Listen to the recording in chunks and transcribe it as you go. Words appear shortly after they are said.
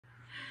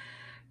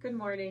Good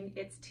morning.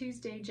 It's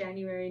Tuesday,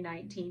 January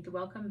 19th.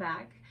 Welcome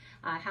back.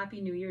 Happy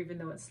New Year, even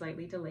though it's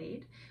slightly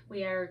delayed.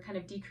 We are kind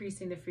of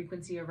decreasing the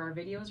frequency of our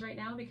videos right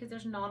now because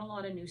there's not a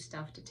lot of new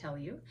stuff to tell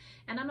you,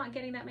 and I'm not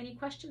getting that many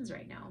questions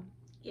right now.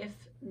 If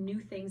new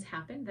things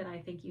happen that I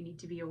think you need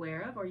to be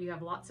aware of, or you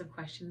have lots of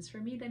questions for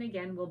me, then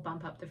again, we'll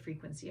bump up the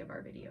frequency of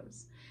our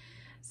videos.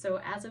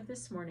 So as of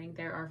this morning,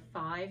 there are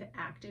 5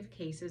 active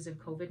cases of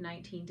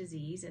COVID-19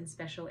 disease in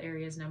special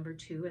areas number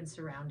 2 and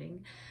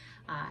surrounding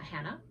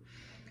Hanna.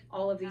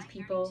 All of these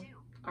people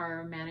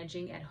are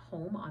managing at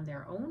home on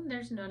their own.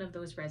 There's none of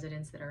those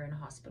residents that are in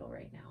hospital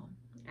right now.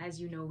 As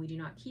you know, we do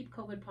not keep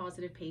COVID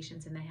positive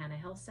patients in the Hanna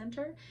Health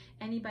Center.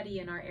 Anybody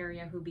in our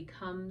area who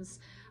becomes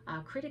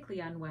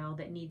critically unwell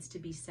that needs to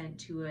be sent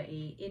to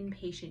a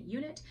inpatient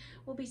unit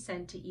will be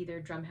sent to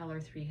either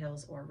Drumheller, Three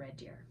Hills, or Red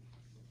Deer.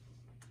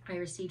 I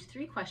received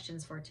 3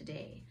 questions for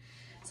today,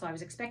 so I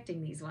was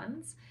expecting these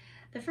ones.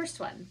 The first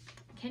one,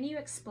 can you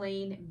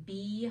explain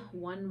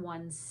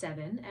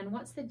B117 and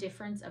what's the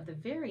difference of the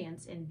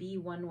variants in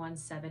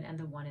B117 and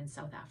the one in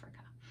South Africa?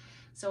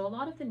 So a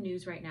lot of the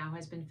news right now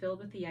has been filled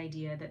with the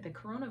idea that the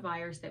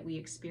coronavirus that we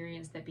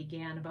experienced that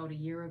began about a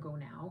year ago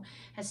now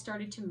has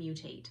started to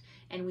mutate,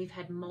 and we've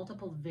had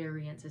multiple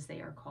variants, as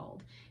they are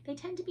called. They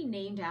tend to be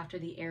named after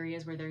the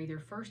areas where they're either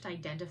first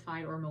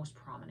identified or most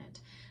prominent.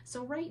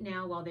 So right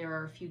now, while there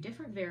are a few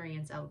different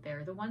variants out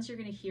there, the ones you're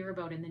going to hear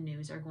about in the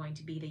news are going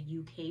to be the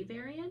UK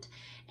variant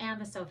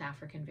and the South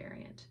African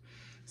variant.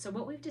 So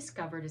what we've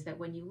discovered is that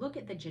when you look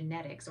at the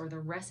genetics or the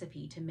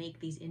recipe to make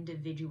these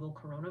individual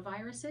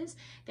coronaviruses,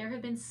 there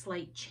have been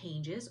slight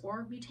changes,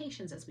 or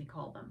mutations as we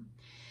call them.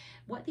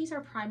 What these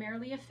are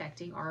primarily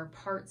affecting are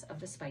parts of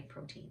the spike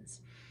proteins.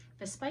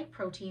 The spike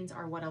proteins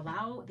are what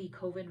allow the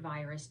COVID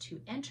virus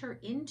to enter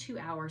into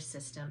our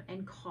system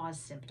and cause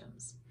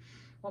symptoms.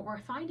 What we're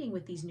finding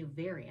with these new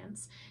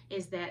variants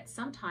is that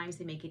sometimes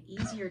they make it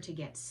easier to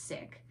get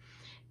sick,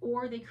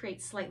 or they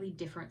create slightly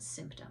different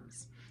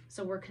symptoms.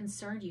 So we're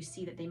concerned you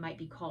see that they might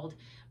be called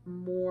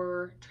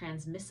more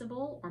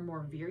transmissible or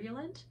more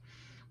virulent.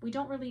 We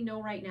don't really know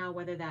right now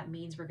whether that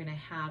means we're going to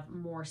have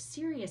more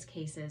serious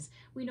cases.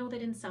 We know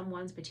that in some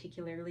ones,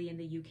 particularly in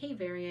the UK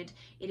variant,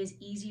 it is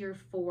easier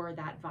for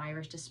that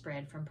virus to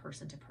spread from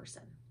person to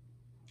person.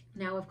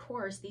 Now, of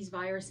course, these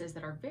viruses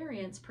that are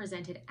variants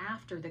presented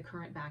after the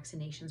current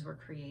vaccinations were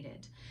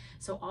created.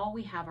 So all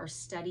we have are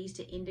studies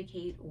to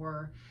indicate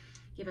or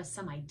give us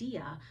some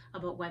idea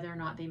about whether or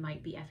not they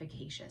might be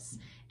efficacious.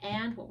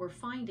 And what we're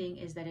finding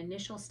is that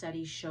initial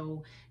studies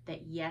show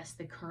that yes,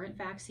 the current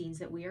vaccines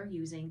that we are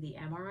using, the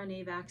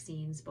mRNA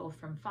vaccines, both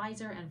from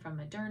Pfizer and from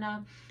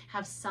Moderna,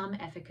 have some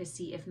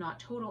efficacy, if not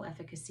total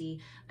efficacy,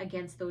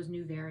 against those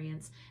new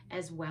variants,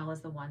 as well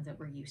as the ones that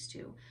we're used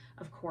to.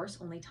 Of course,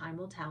 only time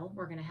will tell.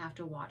 We're going to have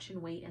to watch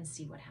and wait and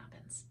see what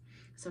happens.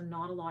 So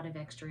not a lot of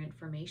extra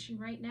information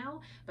right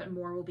now, but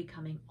more will be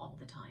coming all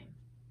the time.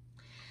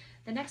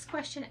 The next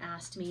question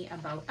asked me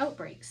about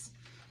outbreaks.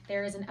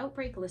 There is an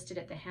outbreak listed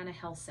at the Hanna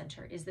Health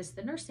Center. Is this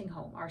the nursing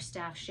home? Are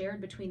staff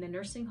shared between the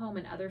nursing home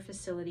and other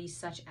facilities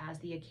such as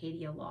the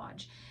Acadia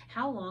Lodge?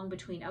 How long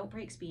between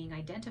outbreaks being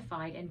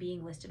identified and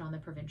being listed on the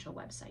provincial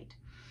website?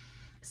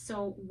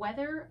 So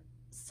whether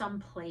some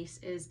place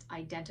is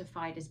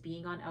identified as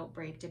being on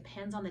outbreak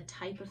depends on the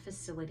type of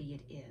facility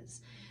it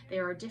is.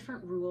 There are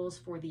different rules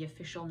for the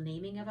official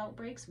naming of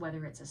outbreaks,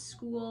 whether it's a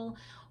school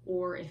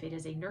or if it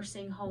is a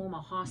nursing home,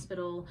 a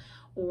hospital,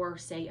 or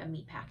say a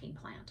meatpacking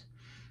plant.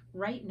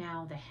 Right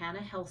now, the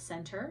Hanna Health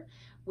Center,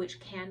 which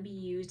can be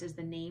used as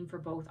the name for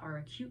both our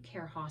acute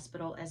care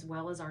hospital as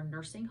well as our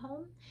nursing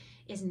home,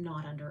 is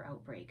not under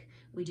outbreak.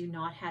 We do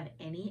not have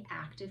any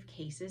active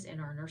cases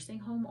in our nursing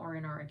home or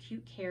in our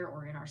acute care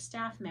or in our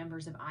staff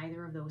members of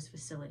either of those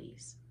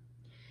facilities.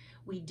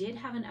 We did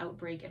have an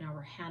outbreak in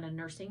our Hanna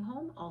nursing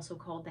home, also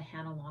called the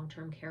Hanna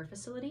Long-Term Care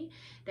Facility,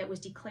 that was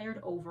declared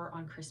over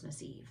on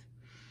Christmas Eve.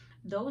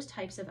 Those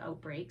types of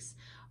outbreaks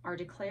are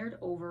declared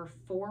over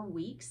 4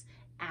 weeks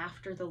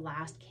after the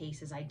last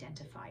case is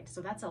identified.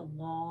 So that's a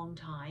long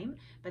time,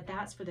 but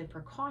that's for the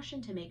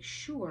precaution to make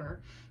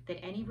sure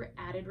that any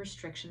added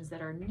restrictions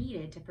that are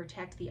needed to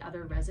protect the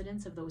other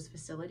residents of those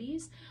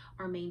facilities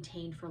are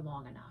maintained for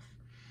long enough.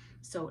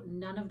 So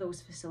none of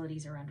those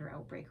facilities are under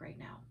outbreak right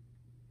now.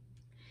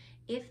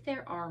 If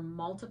there are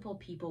multiple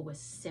people with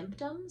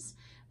symptoms,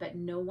 but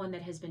no one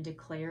that has been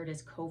declared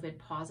as COVID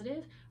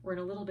positive, we're in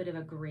a little bit of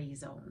a gray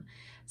zone.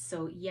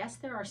 So yes,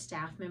 there are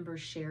staff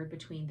members shared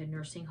between the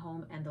nursing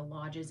home and the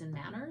lodges and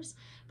manors,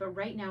 but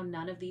right now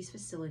none of these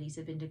facilities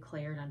have been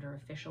declared under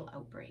official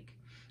outbreak.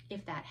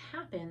 If that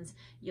happens,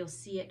 you'll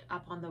see it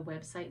up on the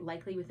website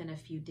likely within a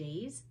few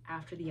days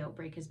after the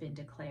outbreak has been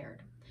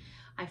declared.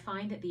 I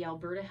find that the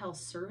Alberta Health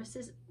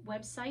Services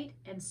website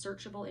and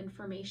searchable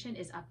information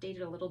is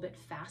updated a little bit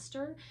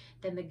faster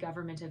than the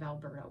Government of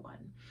Alberta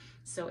one.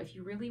 So if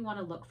you really want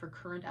to look for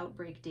current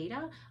outbreak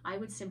data, I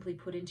would simply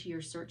put into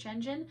your search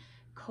engine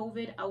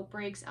COVID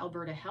Outbreaks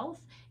Alberta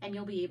Health, and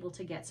you'll be able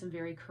to get some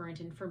very current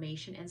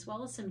information as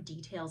well as some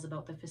details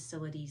about the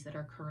facilities that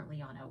are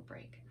currently on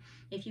outbreak.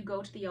 If you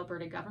go to the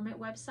Alberta government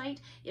website,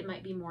 it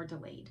might be more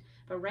delayed,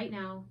 but right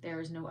now there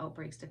is no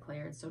outbreaks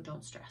declared, so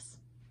don't stress.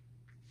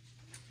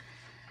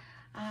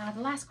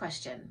 The last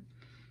question.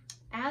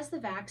 As the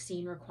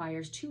vaccine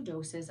requires 2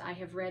 doses, I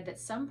have read that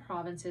some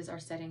provinces are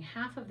setting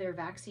half of their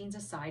vaccines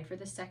aside for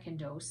the second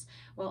dose,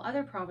 while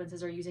other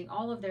provinces are using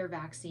all of their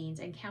vaccines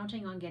and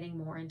counting on getting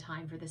more in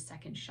time for the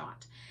second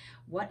shot.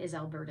 What is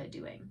Alberta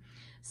doing?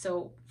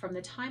 So from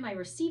the time I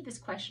received this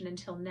question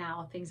until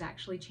now, things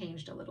actually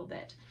changed a little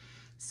bit.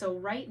 So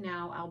right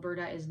now,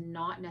 Alberta is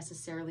not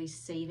necessarily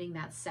saving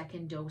that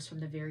second dose from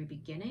the very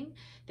beginning.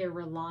 They're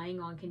relying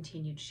on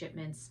continued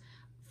shipments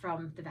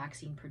from the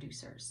vaccine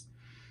producers.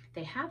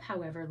 They have,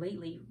 however,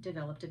 lately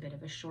developed a bit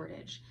of a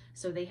shortage.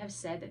 So they have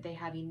said that they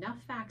have enough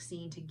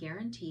vaccine to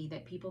guarantee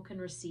that people can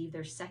receive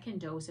their second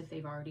dose if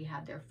they've already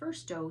had their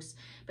first dose,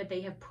 but they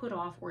have put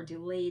off or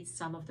delayed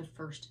some of the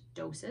first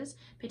doses,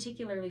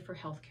 particularly for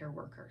healthcare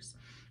workers.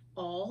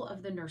 All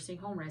of the nursing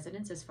home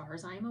residents, as far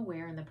as I am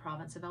aware, in the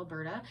province of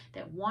Alberta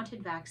that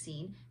wanted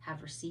vaccine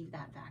have received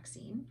that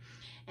vaccine.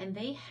 And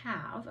they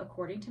have,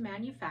 according to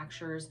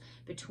manufacturers,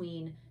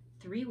 between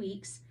 3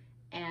 weeks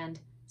and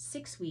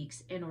 6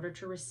 weeks in order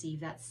to receive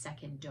that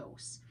second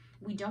dose.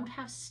 We don't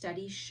have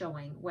studies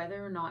showing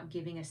whether or not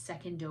giving a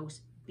second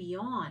dose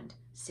beyond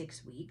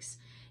 6 weeks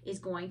is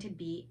going to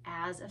be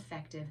as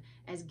effective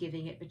as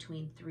giving it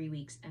between 3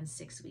 weeks and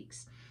 6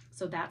 weeks.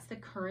 So that's the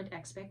current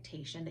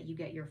expectation, that you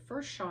get your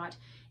first shot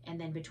and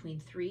then between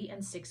 3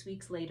 and 6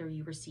 weeks later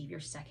you receive your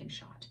second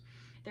shot.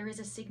 There is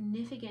a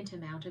significant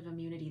amount of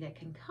immunity that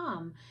can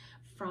come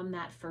from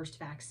that first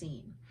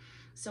vaccine.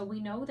 So we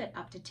know that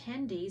up to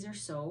 10 days or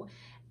so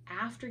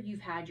after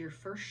you've had your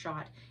first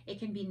shot, it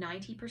can be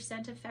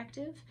 90%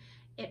 effective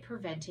at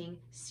preventing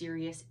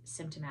serious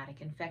symptomatic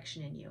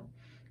infection in you.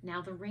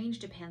 Now, the range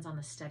depends on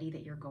the study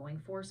that you're going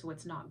for, so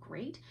it's not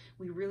great.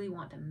 We really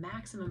want the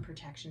maximum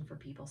protection for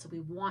people, so we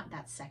want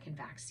that second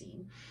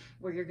vaccine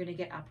where you're going to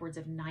get upwards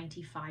of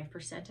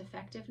 95%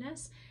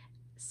 effectiveness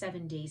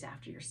 7 days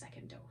after your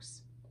second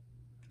dose.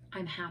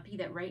 I'm happy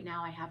that right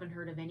now I haven't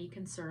heard of any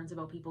concerns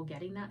about people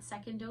getting that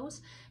second dose,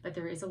 but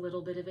there is a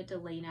little bit of a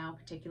delay now,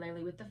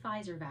 particularly with the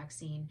Pfizer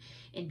vaccine,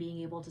 in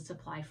being able to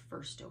supply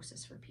first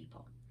doses for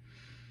people.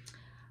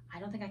 I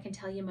don't think I can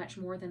tell you much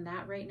more than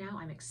that right now.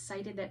 I'm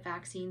excited that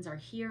vaccines are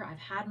here. I've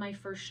had my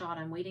first shot.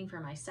 I'm waiting for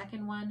my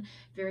second one.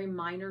 Very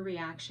minor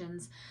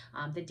reactions.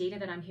 The data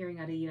that I'm hearing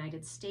out of the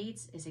United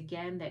States is,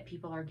 again, that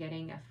people are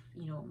getting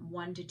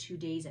 1 to 2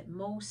 days at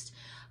most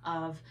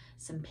of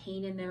some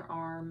pain in their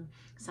arm,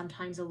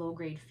 sometimes a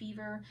low-grade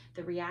fever.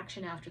 The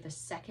reaction after the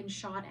second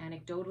shot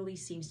anecdotally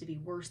seems to be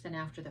worse than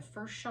after the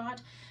first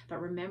shot.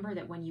 But remember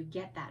that when you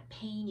get that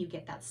pain, you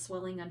get that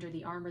swelling under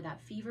the arm or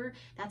that fever,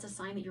 that's a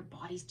sign that your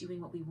body's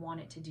doing what we want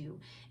it to do.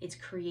 It's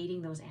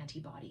creating those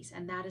antibodies,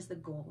 and that is the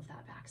goal of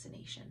that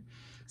vaccination.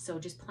 So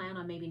just plan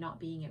on maybe not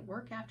being at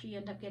work after you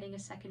end up getting a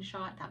second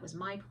shot. That was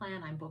my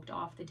plan. I'm booked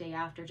off the day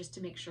after just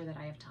to make sure that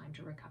I have time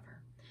to recover.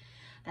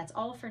 That's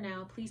all for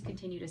now. Please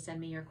continue to send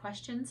me your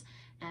questions,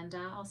 and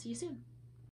I'll see you soon.